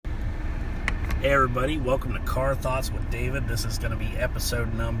Hey everybody, welcome to Car Thoughts with David. This is going to be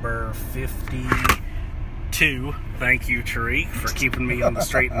episode number 52. Thank you, Tariq, for keeping me on the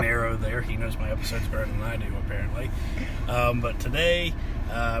straight and narrow there. He knows my episodes better than I do, apparently. But today,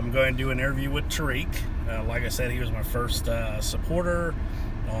 I'm going to do an interview with Tariq. Like I said, he was my first supporter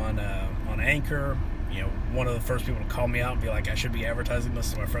on Anchor. You know, one of the first people to call me out and be like, I should be advertising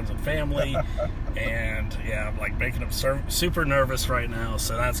this to my friends and family. And yeah, I'm like making them super nervous right now,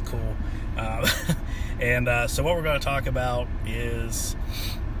 so that's cool. So what we're going to talk about is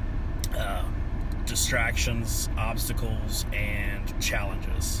distractions, obstacles, and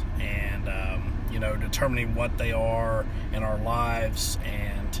challenges, and determining what they are in our lives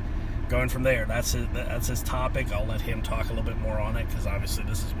and going from there. That's his topic. I'll let him talk a little bit more on it because obviously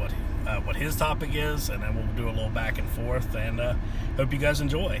this is what his topic is, and then we'll do a little back and forth, and hope you guys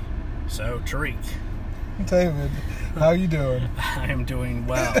enjoy. So, Tariq. David, how you doing? I am doing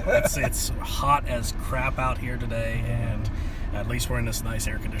well. It's hot as crap out here today, and at least we're in this nice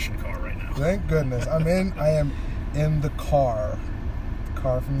air-conditioned car right now. Thank goodness. I am in the car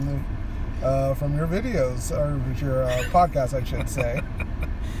from your videos, or your podcast, I should say.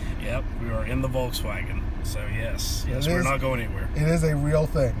 Yep, we are in the Volkswagen. So yes, we're not going anywhere. It is a real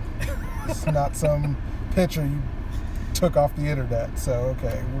thing. It's not some picture you took off the internet. So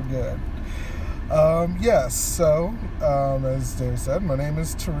okay, we're good. As Dave said, my name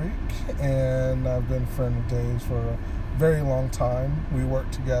is Tariq, and I've been a friend of Dave's for a very long time. We work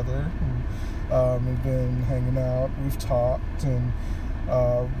together, and we've been hanging out, we've talked, and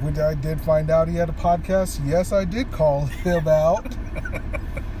I did find out he had a podcast. Yes, I did call him out.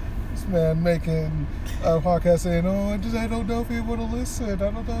 This man making a podcast saying, I don't know if he want to listen. I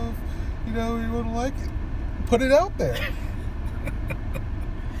don't know if, you want to like it. Put it out there.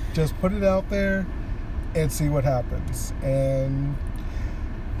 Just put it out there and see what happens. And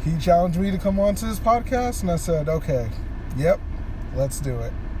he challenged me to come on to this podcast, and I said, okay, yep, let's do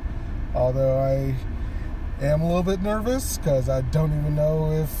it. Although I am a little bit nervous because I don't even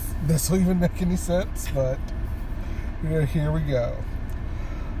know if this will even make any sense, but here we go.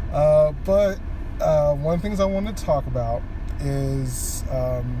 One of the things I want to talk about is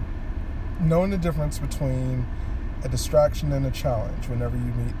knowing the difference between a distraction and a challenge whenever you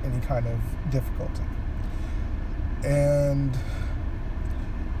meet any kind of difficulty. And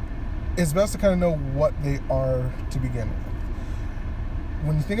it's best to kind of know what they are to begin with.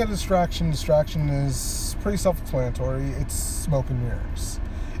 When you think of distraction is pretty self-explanatory. It's smoke and mirrors.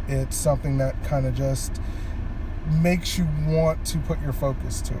 It's something that kind of just makes you want to put your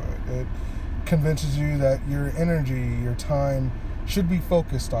focus to it. It convinces you that your energy, your time should be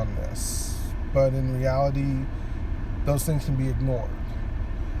focused on this. But in reality, those things can be ignored.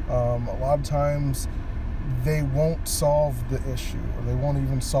 A lot of times they won't solve the issue, or they won't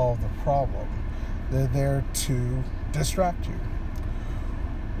even solve the problem. They're there to distract you.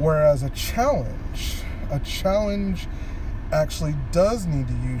 Whereas a challenge actually does need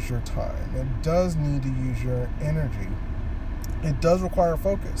to use your time. It does need to use your energy. It does require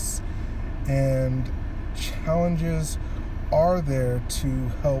focus. And challenges are there to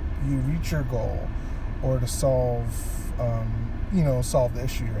help you reach your goal or to solve the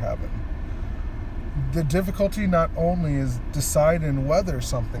issue you're having. The difficulty not only is deciding whether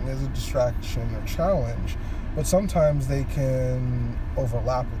something is a distraction or challenge, but sometimes they can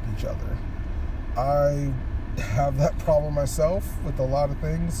overlap with each other. I have that problem myself with a lot of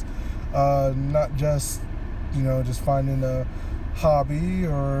things, not just finding a hobby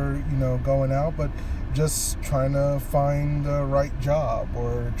or going out, but just trying to find the right job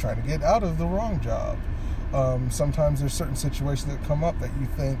or trying to get out of the wrong job. Sometimes there's certain situations that come up that you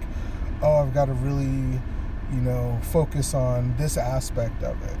think, I've got to really focus on this aspect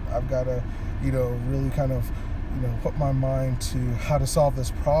of it. I've got to really kind of put my mind to how to solve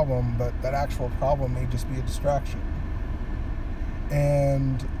this problem, but that actual problem may just be a distraction.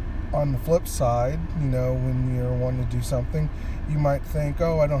 And on the flip side, when you're wanting to do something, you might think,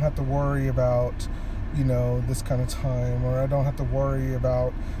 I don't have to worry about, this kind of time, or I don't have to worry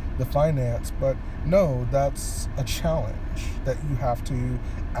about the finance. But no, that's a challenge that you have to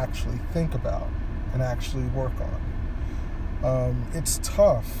actually think about and actually work on. It's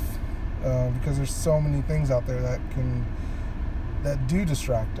tough because there's so many things out there that do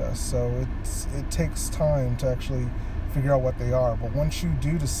distract us. So it takes time to actually figure out what they are. But once you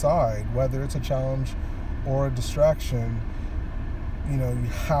do decide whether it's a challenge or a distraction, you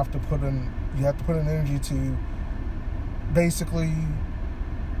have to put in energy to basically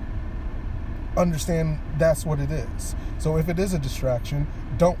understand that's what it is. So if it is a distraction,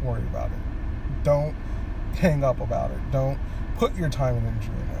 don't worry about it. Don't hang up about it. Don't put your time and energy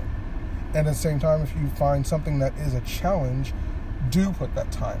in it. And at the same time, if you find something that is a challenge, do put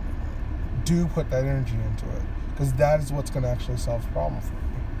that time in it. Do put that energy into it. Because that is what's going to actually solve the problem for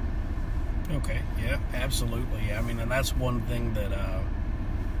you. Okay, yeah, absolutely. I mean, and that's one thing that,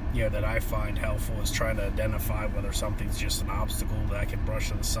 that I find helpful is trying to identify whether something's just an obstacle that I can brush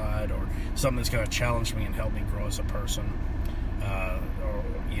to the side or something that's going to challenge me and help me grow as a person.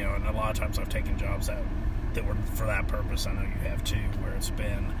 And a lot of times I've taken jobs that were for that purpose. I know you have too, where it's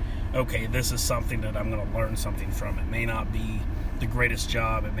been, okay, this is something that I'm going to learn something from. It may not be the greatest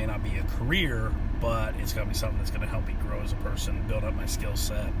job, it may not be a career, but it's going to be something that's going to help me grow as a person, build up my skill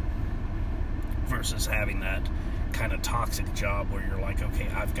set, versus having that kind of toxic job where you're like, okay,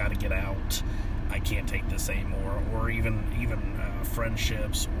 I've got to get out, I can't take this anymore, or even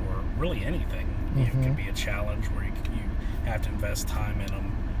friendships, or really anything. It can be a challenge where you have to invest time in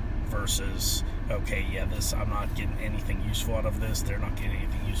them, versus, okay, yeah, I'm not getting anything useful out of this, they're not getting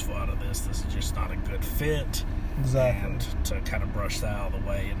anything useful out of this, this is just not a good fit. Exactly. And to kind of brush that out of the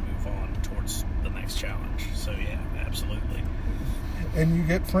way and move on towards the next challenge. So yeah, absolutely. And you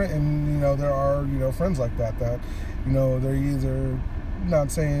get there are friends like that they're either, not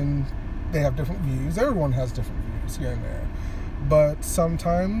saying they have different views, everyone has different views here and there, but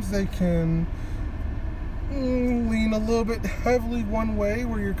sometimes they can lean a little bit heavily one way,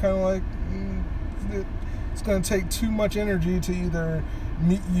 where you're kind of like, it's going to take too much energy to either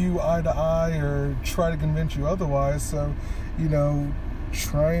meet you eye to eye or try to convince you otherwise. So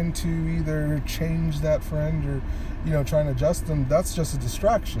trying to either change that friend or trying to adjust them, that's just a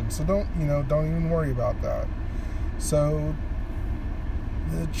distraction. So don't even worry about that. So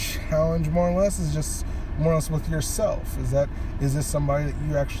the challenge more or less is just more or less with yourself. Is this somebody that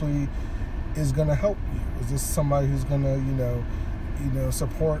you actually is going to help you? Is this somebody who's going to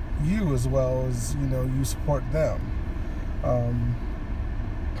support you as well as you support them? I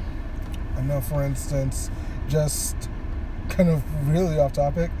know, for instance, just kind of really off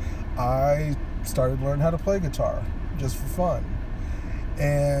topic, I started learning how to play guitar just for fun.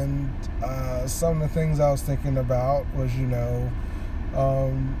 And some of the things I was thinking about was,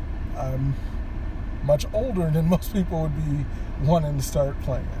 I'm much older than most people would be wanting to start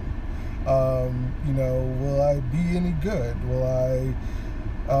playing. Will I be any good? Will I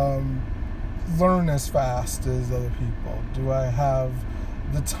learn as fast as other people? Do I have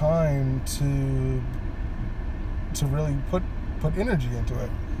the time to really put energy into it?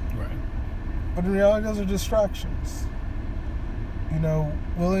 Right. But in reality, those are distractions.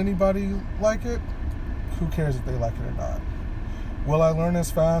 Will anybody like it? Who cares if they like it or not? Will I learn as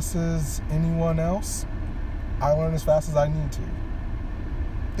fast as anyone else? I learn as fast as I need to.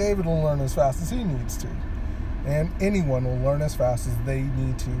 David will learn as fast as he needs to. And anyone will learn as fast as they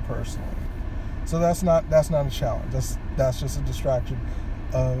need to personally. So that's not a challenge. That's just a distraction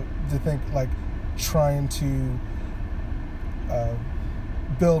to think like trying to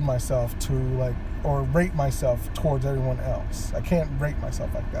build myself to or rate myself towards everyone else. I can't rate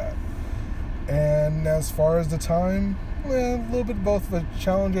myself like that. And as far as the time, a little bit of both of a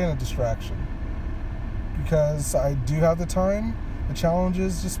challenge and a distraction. Because I do have the time. The challenge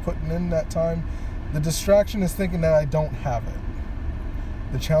is just putting in that time. The distraction is thinking that I don't have it.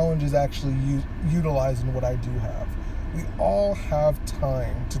 The challenge is actually utilizing what I do have. We all have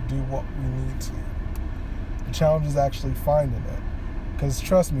time to do what we need to. The challenge is actually finding it. Because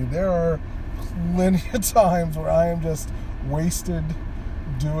trust me, there are plenty of times where I am just wasted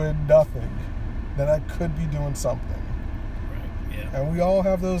doing nothing, that I could be doing something. Right, yeah. And we all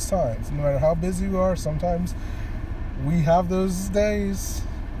have those times. No matter how busy we are, sometimes we have those days,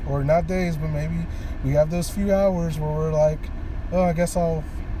 or not days, but maybe we have those few hours where we're like, oh, I guess I'll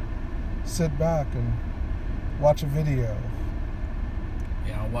sit back and watch a video.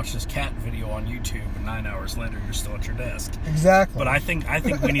 Yeah, I'll watch this cat video on YouTube, and 9 hours later, you're still at your desk. Exactly. But I think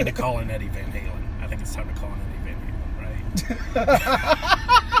we need to call in Eddie Van Halen. I think it's time to call in Eddie Van Halen, right?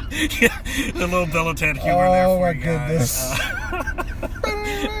 Yeah, the little dilettante humor there for you guys.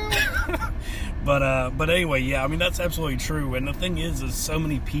 But anyway, yeah, I mean, that's absolutely true. And the thing is so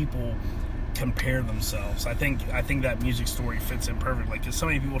many people compare themselves. I think that music story fits in perfectly, because so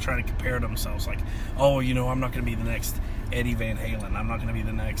many people try to compare themselves, like, oh, I'm not going to be the next Eddie Van Halen. I'm not going to be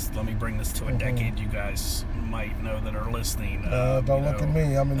the next, let me bring this to a decade you guys might know that are listening. Don't look at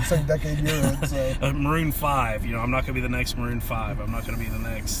me. I'm in the same decade you're in. So. Maroon 5, I'm not going to be the next Maroon 5. I'm not going to be the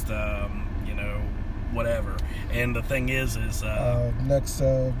next, you whatever. And the thing is next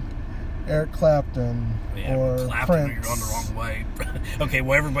Eric Clapton or Clapton, Prince. you're going the wrong way. Okay,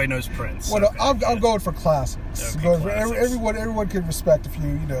 well, everybody knows Prince. Well, okay, I'm going for classics. Okay, Going classics. For everyone can respect a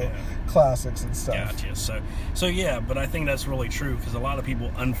few, classics and stuff. Gotcha. So yeah, but I think that's really true because a lot of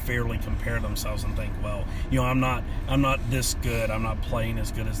people unfairly compare themselves and think, well, I'm not this good. I'm not playing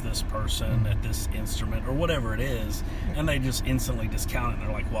as good as this person at this instrument or whatever it is, and they just instantly discount it. And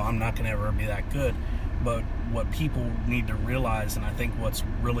they're like, well, I'm not going to ever be that good. But what people need to realize, and I think what's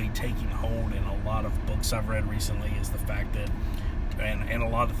really taking hold in a lot of books I've read recently, is the fact that, and a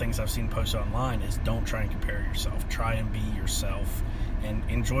lot of things I've seen posted online, is don't try and compare yourself. Try and be yourself and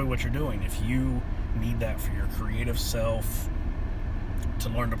enjoy what you're doing. If you need that for your creative self, to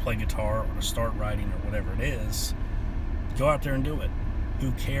learn to play guitar or to start writing or whatever it is, go out there and do it.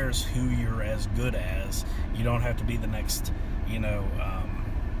 Who cares who you're as good as? You don't have to be the next,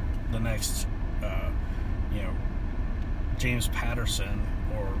 James Patterson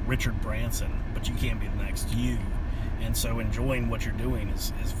or Richard Branson, but you can't be the next you. And so enjoying what you're doing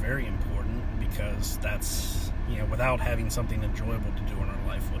is very important, because that's, without having something enjoyable to do in our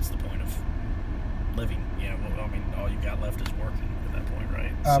life, what's the point of living? All you got left is working at that point,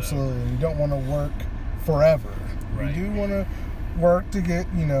 right? Absolutely. You don't want to work forever. Right. You do want to work to get,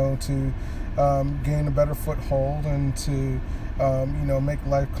 to gain a better foothold and to, make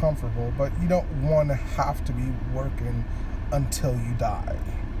life comfortable. But you don't want to have to be working until you die.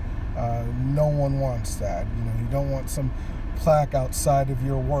 No one wants that. You don't want some plaque outside of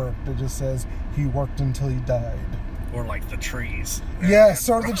your work that just says he worked until he died. Or like the trees. Yes,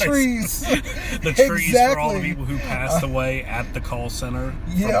 or the trees. The trees for all the people who passed away at the call center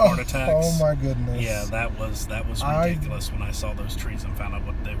from heart attacks. Oh my goodness. Yeah, that was ridiculous when I saw those trees and found out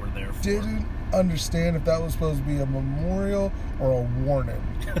what they were there for. Didn't understand if that was supposed to be a memorial or a warning.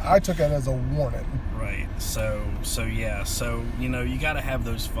 I took it as a warning. Right. So you got to have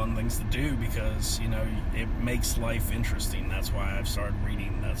those fun things to do, because it makes life interesting. That's why I've started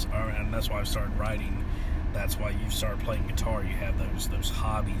reading. That's why I've started writing. That's why you start playing guitar. You have those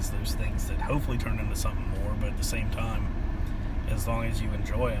hobbies, those things that hopefully turn into something more. But at the same time, as long as you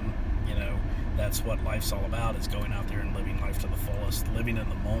enjoy them, that's what life's all about, is going out there and living life to the fullest, living in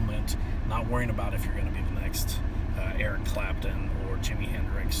the moment, not worrying about if you're going to be the next Eric Clapton or Jimi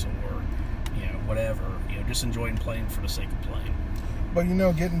Hendrix or whatever. Just enjoying playing for the sake of playing. But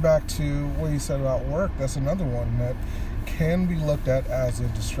getting back to what you said about work, that's another one that can be looked at as a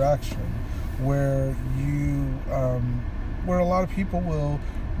distraction, where where a lot of people will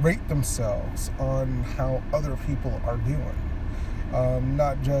rate themselves on how other people are doing.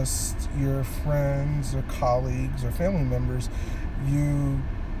 Not just your friends or colleagues or family members. You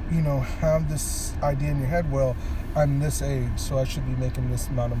have this idea in your head, well, I'm this age, so I should be making this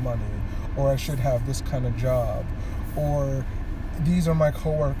amount of money, or I should have this kind of job, or these are my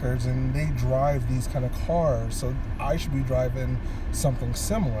coworkers and they drive these kind of cars, so I should be driving something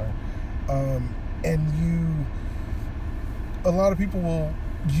similar. And a lot of people will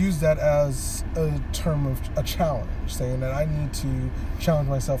use that as a term of a challenge, saying that I need to challenge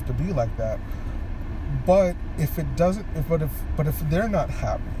myself to be like that. But if they're not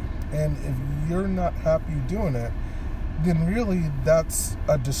happy, and if you're not happy doing it, then really that's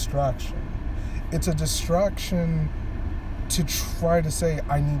a distraction. It's a distraction to try to say,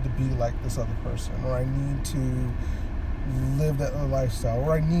 I need to be like this other person, or I need to live that lifestyle,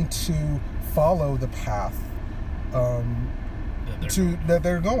 or I need to follow the path that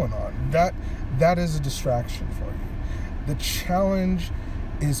they're going on. That is a distraction for you. The challenge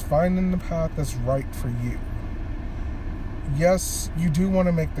is finding the path that's right for you. Yes, you do want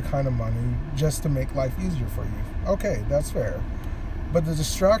to make the kind of money just to make life easier for you. Okay, that's fair. But the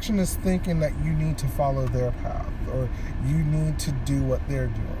distraction is thinking that you need to follow their path, or you need to do what they're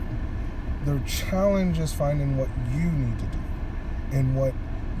doing. The challenge is finding what you need to do and what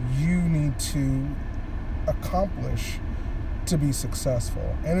you need to accomplish to be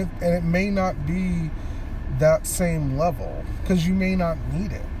successful. And it may not be that same level, because you may not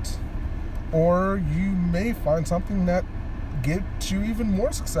need it. Or you may find something that gets you even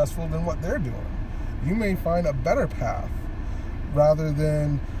more successful than what they're doing. You may find a better path, rather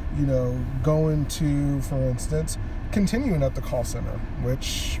than, going to, for instance, continuing at the call center,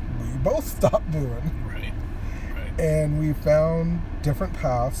 which we both stopped doing. Right. And we found different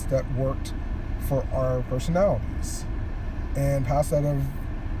paths that worked for our personalities, and paths that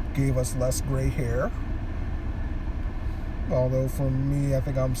gave us less gray hair. Although for me, I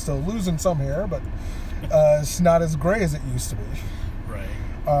think I'm still losing some hair, but it's not as gray as it used to be. Right.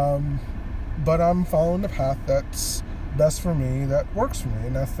 But I'm following the path that's best for me, that works for me.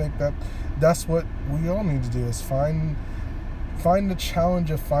 And I think that's what we all need to do, is find find the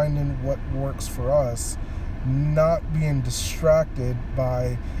challenge of finding what works for us, not being distracted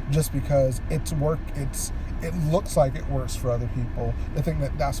by just because it looks like it works for other people, to think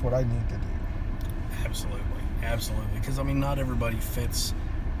that that's what I need to do. Absolutely. Because, I mean, not everybody fits,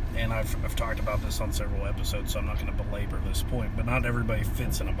 and I've talked about this on several episodes, so I'm not going to belabor this point, but not everybody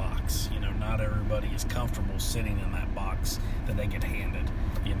fits in a box. You know, not everybody is comfortable sitting in that box that they get handed.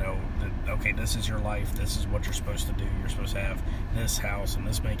 You know, that, okay, this is your life, this is what you're supposed to do, you're supposed to have this house and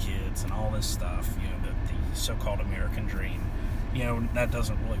this many kids and all this stuff, you know, the so-called American dream. You know, that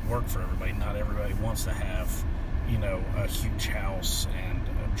doesn't really work for everybody. Not everybody wants to have, you know, a huge house and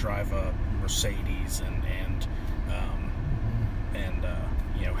drive a Mercedes and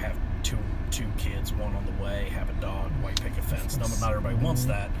you know, have two kids, one on the way, have a dog, white picket fence. Not everybody wants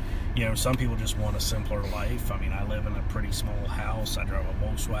that. You know, some people just want a simpler life. I mean, I live in a pretty small house. I drive a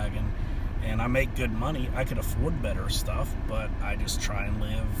Volkswagen, and I make good money. I could afford better stuff, but I just try and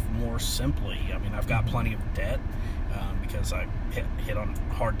live more simply. I mean, I've got plenty of debt because I hit on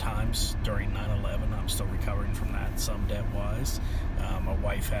hard times during 9/11. I'm still recovering from that, some debt-wise. My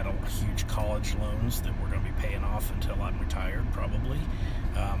wife had a huge college loans that we're going to be paying off until I'm retired, probably,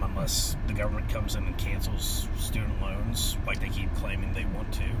 unless the government comes in and cancels student loans like they keep claiming they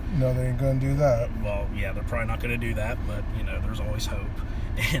want to. No, they ain't going to do that. Well, yeah, they're probably not going to do that, but, you know, there's always hope.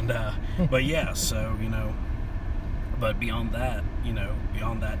 And, but yeah, so, you know, but beyond that, you know,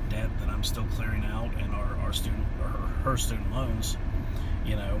 beyond that debt that I'm still clearing out and our student, or her student loans,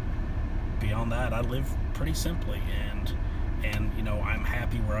 you know, beyond that, I live pretty simply, and you know, I'm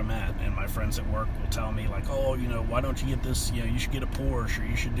happy where I'm at. And my friends at work will tell me, like, oh, you know, why don't you get this, you know, you should get a Porsche, or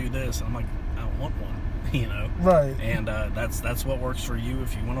you should do this. And I'm like, I don't want one. You know, right? And that's what works for you.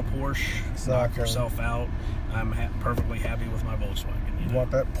 If you want a Porsche, exactly. Knock yourself out. I'm perfectly happy with my Volkswagen. You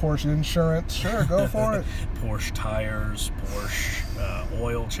want that Porsche insurance? Sure, go for it. Porsche tires, Porsche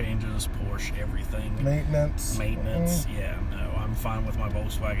oil changes, Porsche everything. Maintenance. Yeah, no, I'm fine with my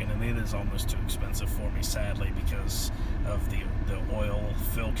Volkswagen, and it is almost too expensive for me, sadly, because of the oil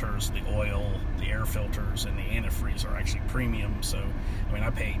filters, the air filters, and the antifreeze are actually premium. So, I mean,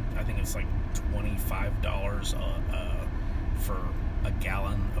 I think it's like $25 for a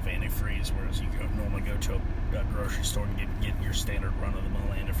gallon of antifreeze, whereas you normally go to a grocery store and get your standard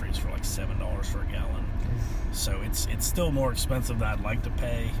run-of-the-mill antifreeze for like $7 for a gallon. So it's still more expensive than I'd like to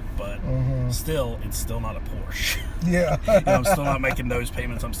pay, but still, it's still not a Porsche. Yeah. You know, I'm still not making those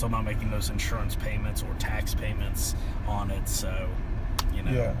payments. I'm still not making those insurance payments or tax payments on it. So, you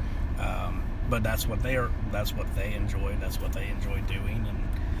know, yeah. But that's what they enjoy. That's what they enjoy doing, and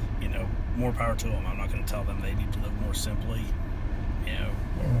you know, more power to them. I'm not going to tell them they need to live more simply, you know,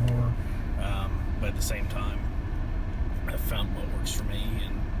 but at the same time, I've found what works for me,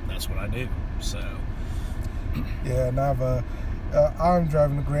 and that's what I do. So, yeah, and I'm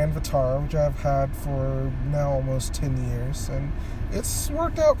driving a Grand Vitara, which I've had for now almost 10 years, and it's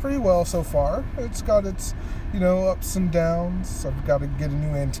worked out pretty well so far. It's got its, you know, ups and downs. I've got to get a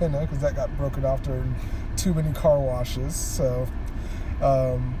new antenna because that got broken off during too many car washes. So,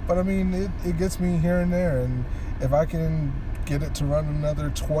 but I mean, it gets me here and there, and if I can get it to run another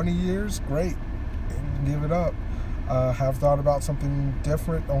 20 years, great, and give it up. Have thought about something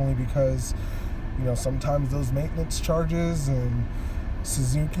different, only because, you know, sometimes those maintenance charges, and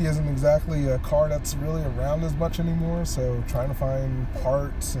Suzuki isn't exactly a car that's really around as much anymore, so trying to find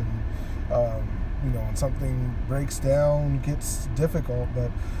parts and, you know, when something breaks down gets difficult.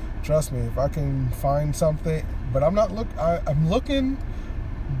 But trust me, if I can find something, but I'm looking,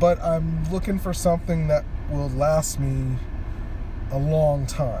 but I'm looking for something that will last me a long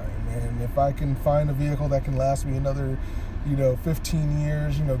time. And if I can find a vehicle that can last me another, you know, 15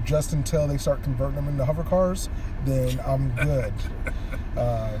 years, you know, just until they start converting them into hover cars, then I'm good.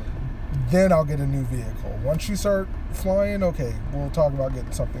 Then I'll get a new vehicle. Once you start flying, okay, we'll talk about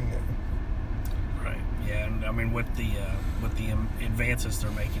getting something new. Right. Yeah, and I mean, with the advances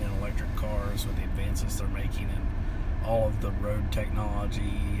they're making in electric cars, with the advances they're making in all of the road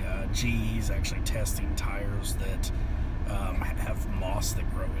technology, GE's actually testing tires that have moss that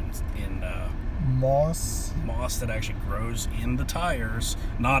grow in moss that actually grows in the tires,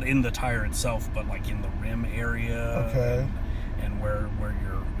 not in the tire itself, but like in the rim area, okay, and where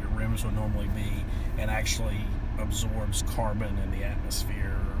your rims would normally be, and actually absorbs carbon in the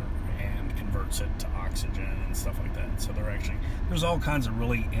atmosphere and converts it to oxygen and stuff like that. So there's all kinds of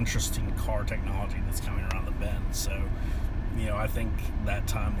really interesting car technology that's coming around the bend. So, you know, I think that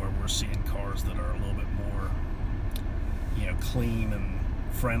time where we're seeing cars that are a little bit more, you know, clean and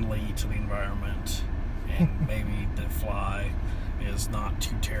friendly to the environment, and maybe that fly is not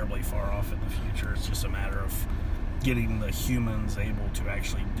too terribly far off in the future. It's just a matter of getting the humans able to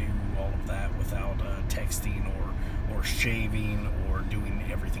actually do all of that without texting or shaving or doing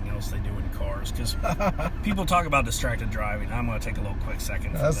everything else they do in cars. Because people talk about distracted driving. I'm going to take a little quick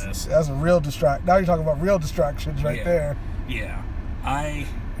second for this. That's a real distract. Now you're talking about real distractions right there. Yeah. I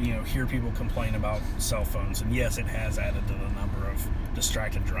hear people complain about cell phones, and yes, it has added to the number of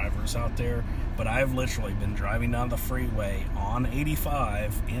distracted drivers out there, but I've literally been driving down the freeway on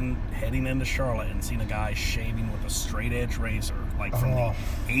 85 heading into Charlotte and seen a guy shaving with a straight edge razor, like from the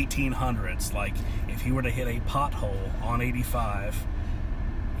 1800s. Like, if he were to hit a pothole on 85,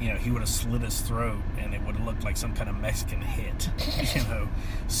 he would have slit his throat and it would have looked like some kind of Mexican hit,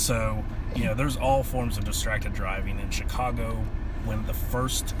 So, there's all forms of distracted driving. In Chicago, when the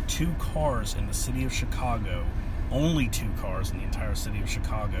first 2 cars in the city of Chicago, only 2 cars in the entire city of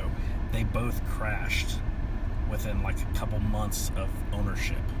Chicago, they both crashed within like a couple months of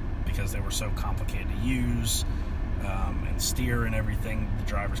ownership because they were so complicated to use and steer and everything. The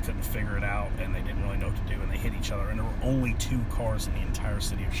drivers couldn't figure it out and they didn't really know what to do, and they hit each other, and there were only 2 cars in the entire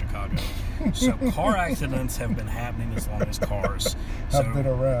city of Chicago. So car accidents have been happening as long as cars have been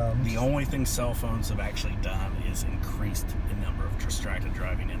around. The only thing cell phones have actually done is increased the number of distracted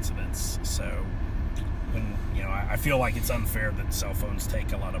driving incidents. So when I feel like it's unfair that cell phones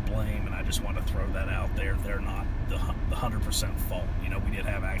take a lot of blame, and I just want to throw that out there. They're not the 100% fault. We did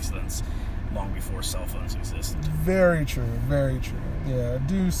have accidents long before cell phones existed. Very true, very true. Yeah, I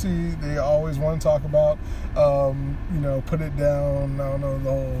do see they always want to talk about, put it down. I don't know the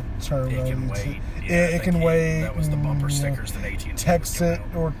whole term. It can wait. It can wait. That was the bumper stickers that AT&T text it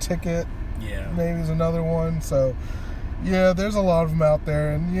or ticket. Yeah, maybe is another one. So, yeah, there's a lot of them out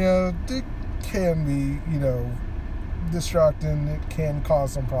there, and yeah, it can be, distracting. It can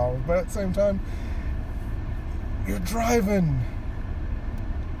cause some problems, but at the same time, you're driving.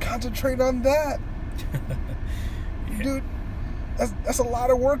 Concentrate on that. Yeah. Dude, that's a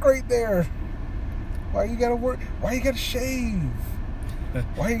lot of work right there. Why you gotta work? Why you gotta shave?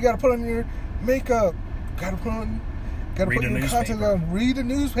 Why you gotta put on your makeup? Gotta put your content on. Read a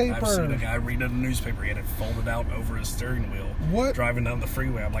newspaper. I've seen a guy read a newspaper. He had it folded out over his steering wheel. What? Driving down the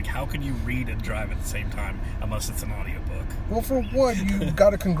freeway. I'm like, how can you read and drive at the same time unless it's an audiobook? Well, for one, you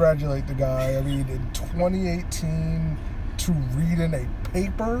gotta congratulate the guy. I mean, in 2018, to read in a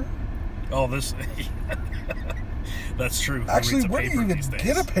paper. Oh, that's true. Actually, where do you even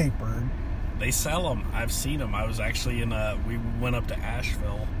get a paper? They sell them. I've seen them. I was actually we went up to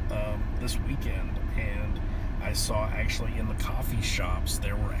Asheville this weekend, and I saw actually in the coffee shops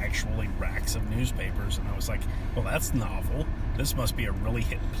there were actually racks of newspapers, and I was like, well, that's novel. This must be a really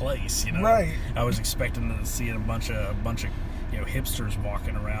hit place, Right. I was expecting to see a bunch of hipsters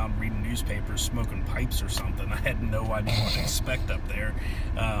walking around reading newspapers, smoking pipes or something. I had no idea what to expect up there.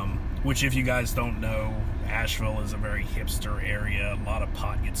 Which, if you guys don't know, Asheville is a very hipster area. A lot of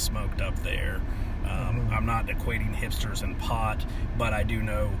pot gets smoked up there. I'm not equating hipsters and pot, but I do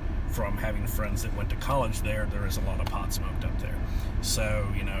know from having friends that went to college there is a lot of pot smoked up there. So,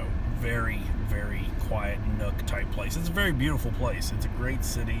 very, very quiet nook type place. It's a very beautiful place. It's a great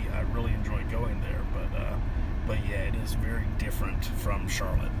city. I really enjoy going there, but yeah, it is very different from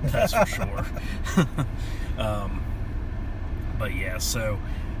Charlotte, that's for sure. But yeah, so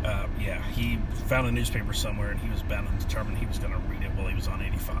he found a newspaper somewhere, and he was bound and determined he was going to read it while he was on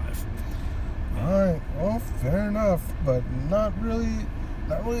 85. All right, well, fair enough, but not really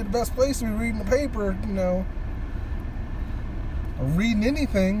the best place to be reading the paper, or reading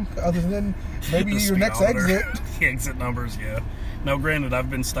anything other than maybe your next exit. The exit numbers, yeah. Now, granted, I've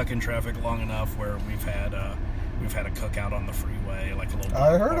been stuck in traffic long enough where we've had a cookout on the freeway, like a little.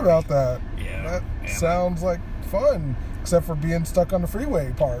 I heard party. About that. Yeah, that sounds like fun, except for being stuck on the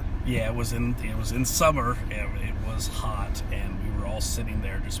freeway part. Yeah, it was in summer, and it was hot, and we were all sitting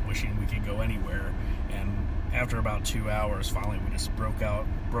there just wishing we could go anywhere. And after about 2 hours, finally we just broke out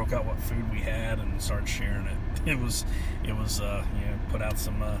what food we had and started sharing it. It was put out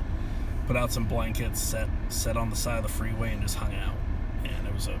some blankets, set on the side of the freeway, and just hung out. And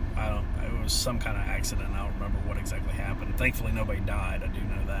it was some kind of accident. I don't remember what exactly happened. Thankfully, nobody died. I do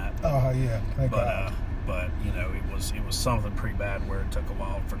know that. Oh yeah, thank God. But it was something pretty bad where it took a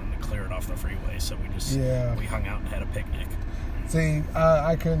while for them to clear it off the freeway. So we hung out and had a picnic. See,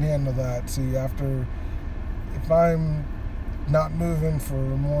 I couldn't handle that. See, if I'm not moving for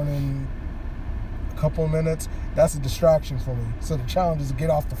more than a couple of minutes, that's a distraction for me. So the challenge is to get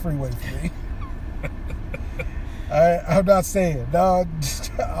off the freeway for me. I'm not saying. No,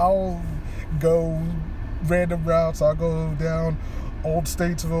 I'll go random routes. I'll go down Old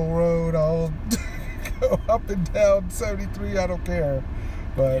Statesville Road. I'll go up and down 73. I don't care.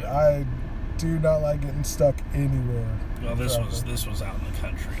 But I do not like getting stuck anywhere. Well, this was out in the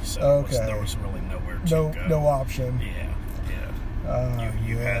country, so Okay. there was really nowhere to go. No option. Yeah.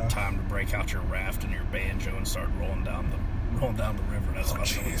 You had time to break out your raft and your banjo and start rolling down the river. That's about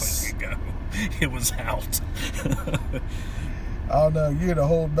the only place you could go. It was out. I don't know. You're in a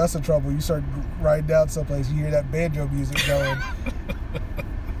whole mess of trouble. You start riding down someplace. You hear that banjo music going.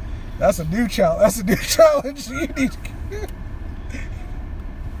 That's a new challenge. That's a new challenge. You need to...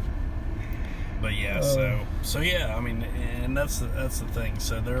 But yeah, so yeah, I mean, and that's the thing.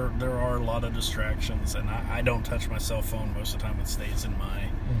 So there are a lot of distractions, and I don't touch my cell phone most of the time. It stays in my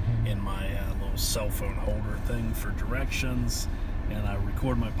little cell phone holder thing for directions, and I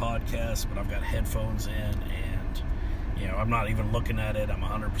record my podcast. But I've got headphones in, and I'm not even looking at it. I'm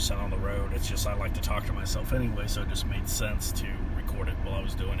 100% on the road. It's just I like to talk to myself anyway, so it just made sense to record it while I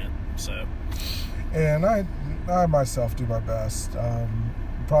was doing it. So, and I myself do my best.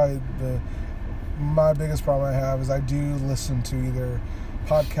 Probably my biggest problem I have is I do listen to either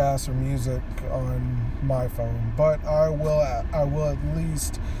podcasts or music on my phone, but I will at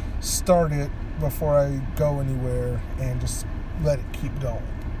least start it before I go anywhere and just let it keep going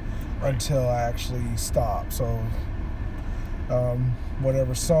until I actually stop. So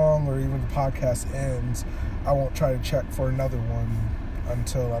whatever song or even the podcast ends, I won't try to check for another one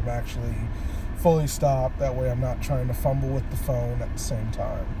until I'm actually fully stopped. That way I'm not trying to fumble with the phone at the same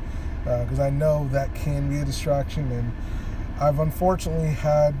time. Because I know that can be a distraction, and I've unfortunately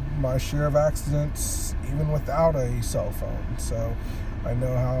had my share of accidents even without a cell phone, so I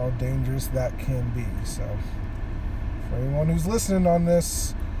know how dangerous that can be. So for anyone who's listening on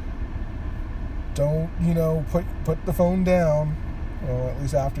this, don't put the phone down. Well, at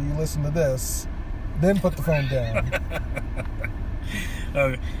least after you listen to this, then put the phone down.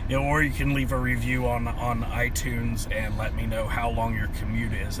 Or you can leave a review on iTunes and let me know how long your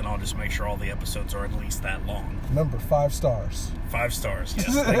commute is, and I'll just make sure all the episodes are at least that long. Remember, 5 stars. 5 stars,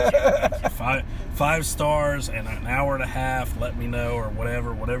 yes. Thank you. 5 stars and an hour and a half. Let me know, or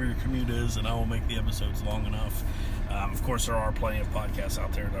whatever your commute is, and I will make the episodes long enough. Of course, there are plenty of podcasts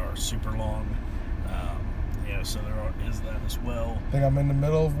out there that are super long. So there is that as well. I think I'm in the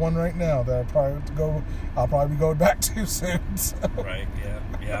middle of one right now that I'll probably be going back to soon. So. Right,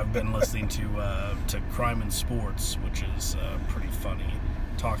 yeah. I've been listening to Crime and Sports, which is pretty funny.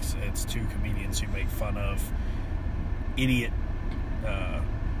 It's 2 comedians who make fun of idiot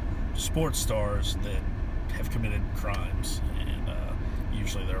sports stars that have committed crimes, and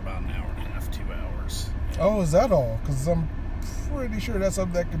usually they're about an hour and a half, 2 hours. Oh, is that all? Because I'm pretty sure that's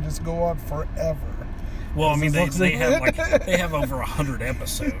something that can just go on forever. Well, I mean, they have over 100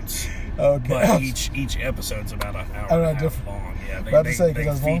 episodes. Okay. But each episode's about an hour and a half long. Yeah,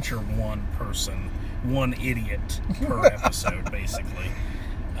 they feature one person, one idiot per episode, basically.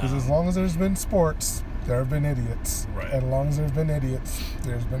 Because as long as there's been sports, there have been idiots. Right. And as long as there's been idiots,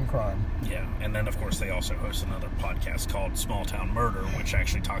 there's been crime. Yeah, and then, of course, they also host another podcast called Small Town Murder, which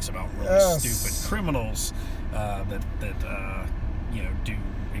actually talks about really stupid criminals that do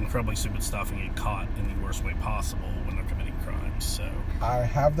incredibly stupid stuff and get caught in the worst way possible when they're committing crimes. So I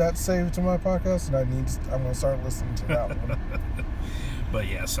have that saved to my podcast, and I'm going to start listening to that one. But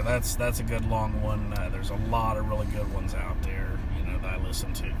yeah, so that's a good long one. There's a lot of really good ones out there, that I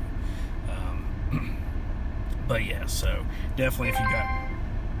listen to. But yeah, so definitely if you got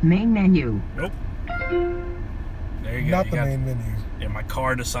main menu. Nope. There you go. Not the main menu. Yeah, my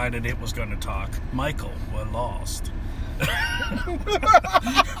car decided it was going to talk. Michael, we're lost.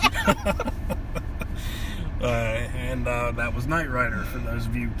 And that was Knight Rider for those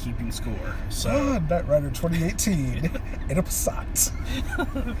of you keeping score. So Knight Rider 2018 in a Passat.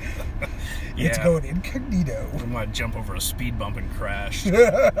 It's going incognito. We might jump over a speed bump and crash.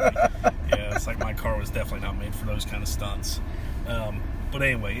 It's like my car was definitely not made for those kind of stunts. But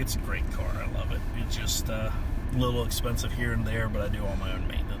anyway, it's a great car. I love it. It's just a little expensive here and there, but I do all my own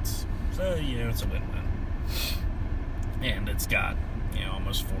maintenance. So, it's a win-win. And it's got,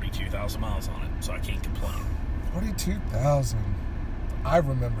 almost 42,000 miles on it, so I can't complain. 42,000. I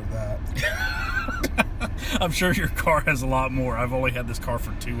remember that. I'm sure your car has a lot more. I've only had this car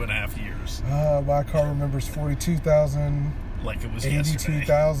for 2.5 years. My car remembers 42,000. Like it was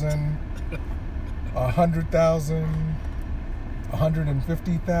 82,000. 100,000.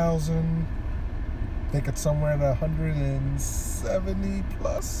 150,000. I think it's somewhere at 170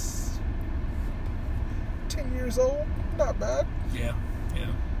 plus. 10 years old. Not bad. Yeah.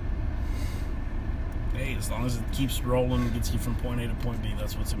 Hey, as long as it keeps rolling and gets you from point A to point B,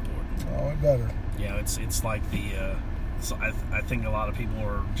 that's what's important. Oh, it better. Yeah, it's like the. I think a lot of people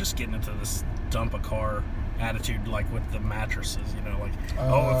are just getting into this dump a car attitude, like with the mattresses, you know, like,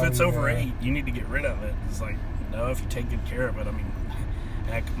 if it's over 8, you need to get rid of it. It's like, no, if you take good care of it. I mean,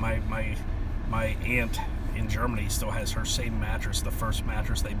 heck, my aunt in Germany still has her same mattress, the first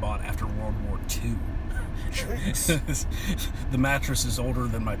mattress they bought after World War II. The mattress is older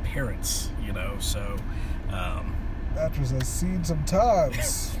than my parents, you know, so... mattress has seen some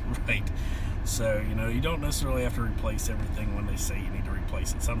times. Right. So, you know, you don't necessarily have to replace everything when they say you need to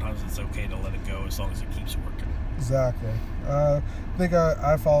replace it. Sometimes it's okay to let it go as long as it keeps working. Exactly. I think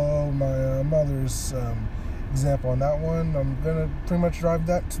I follow my mother's example on that one. I'm going to pretty much drive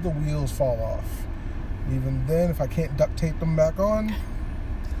that till the wheels fall off. Even then, if I can't duct tape them back on,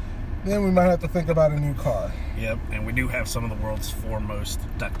 then we might have to think about a new car. Yep, and we do have some of the world's foremost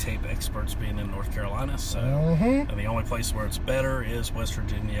duct tape experts being in North Carolina, so and the only place where it's better is West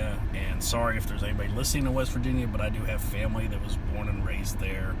Virginia. And sorry if there's anybody listening to West Virginia, but I do have family that was born and raised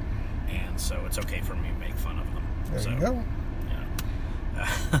there, and so it's okay for me to make fun of them. There you go.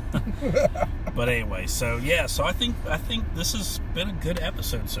 But anyway, so I think this has been a good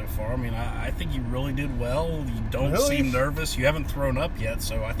episode so far. I mean, I think you really did well. You don't seem nervous. You haven't thrown up yet,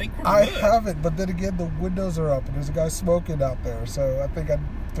 so I think we're good. I haven't, but then again, the windows are up and there's a guy smoking out there, so I think I'd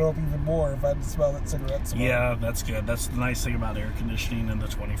throw up even more if I had to smell that cigarette smoke. Yeah, that's good. That's the nice thing about air conditioning in the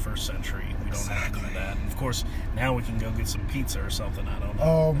 21st century. We don't have to do that. And of course, now we can go get some pizza or something. I don't know.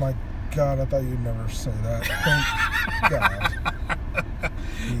 Oh my God, I thought you'd never say that. Thank God.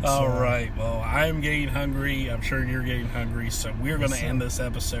 All right. Well, I'm getting hungry. I'm sure you're getting hungry. So we're going to end this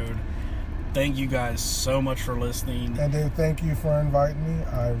episode. Thank you guys so much for listening. And Dave, thank you for inviting me.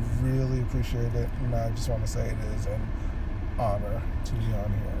 I really appreciate it. And I just want to say it is an honor to be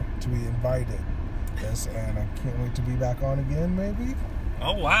on here, to be invited. Yes, and I can't wait to be back on again, maybe.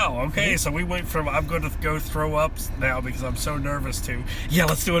 Oh, wow. Okay, so we went from I'm going to go throw up now because I'm so nervous to,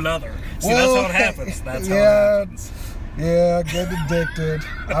 let's do another. See, that's how it happens. That's how it happens. Yeah, getting addicted.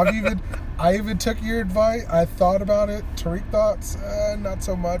 I even took your advice. I thought about it. Tariq thoughts, not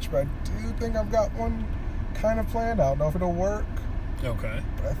so much, but I do think I've got one kind of planned. I don't know if it'll work. Okay.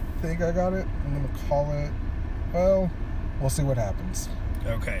 But I think I got it. I'm going to call it, well, we'll see what happens.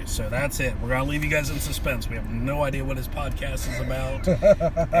 Okay, so that's it. We're going to leave you guys in suspense. We have no idea what his podcast is about.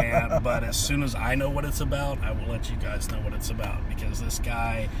 But as soon as I know what it's about, I will let you guys know what it's about. Because this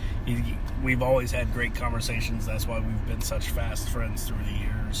guy, we've always had great conversations. That's why we've been such fast friends through the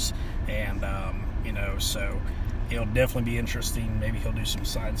years. And, so it'll definitely be interesting. Maybe he'll do some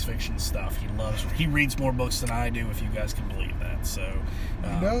science fiction stuff. He reads more books than I do, if you guys can believe that. So,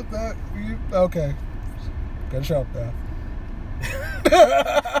 okay. Gotta shut up that.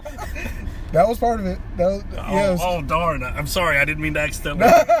 That was part of it. Oh, darn. I'm sorry. I didn't mean to accidentally.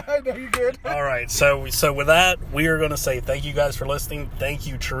 No, you're good. All right. So with that, we are going to say thank you guys for listening. Thank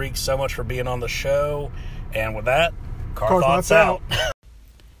you, Tariq, so much for being on the show. And with that, Car Thoughts out.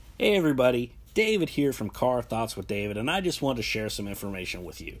 Hey, everybody. David here from Car Thoughts with David, and I just want to share some information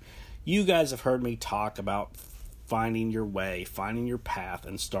with you. You guys have heard me talk about finding your way, finding your path,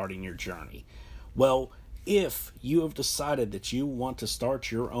 and starting your journey. Well, if you have decided that you want to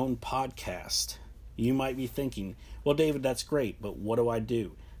start your own podcast, you might be thinking, well, David, that's great, but what do I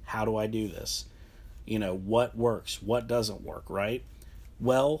do? How do I do this? What works? What doesn't work, right?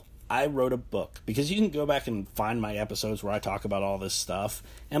 Well, I wrote a book, because you can go back and find my episodes where I talk about all this stuff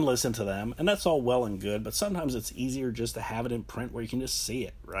and listen to them, and that's all well and good, but sometimes it's easier just to have it in print where you can just see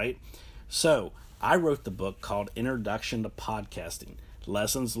it, right? So, I wrote the book called Introduction to Podcasting,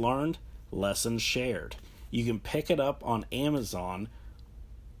 Lessons Learned, Lessons Shared. You can pick it up on Amazon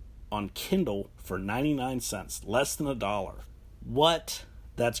on Kindle for 99 cents, less than $1. What?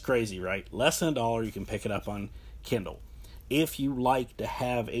 That's crazy, right? Less than $1, you can pick it up on Kindle. If you like to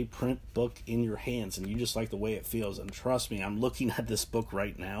have a print book in your hands and you just like the way it feels, and trust me, I'm looking at this book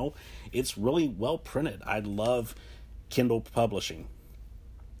right now. It's really well printed. I love Kindle publishing.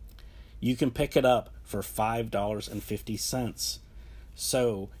 You can pick it up for $5.50.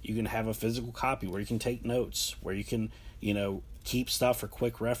 So you can have a physical copy where you can take notes, where you can, keep stuff for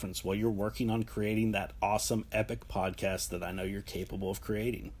quick reference while you're working on creating that awesome epic podcast that I know you're capable of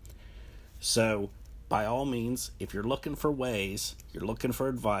creating. So by all means, if you're looking for ways, you're looking for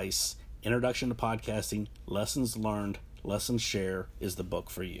advice, Introduction to Podcasting, Lessons Learned, Lessons Shared is the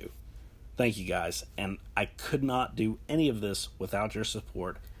book for you. Thank you guys. And I could not do any of this without your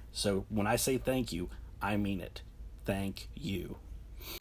support. So when I say thank you, I mean it. Thank you.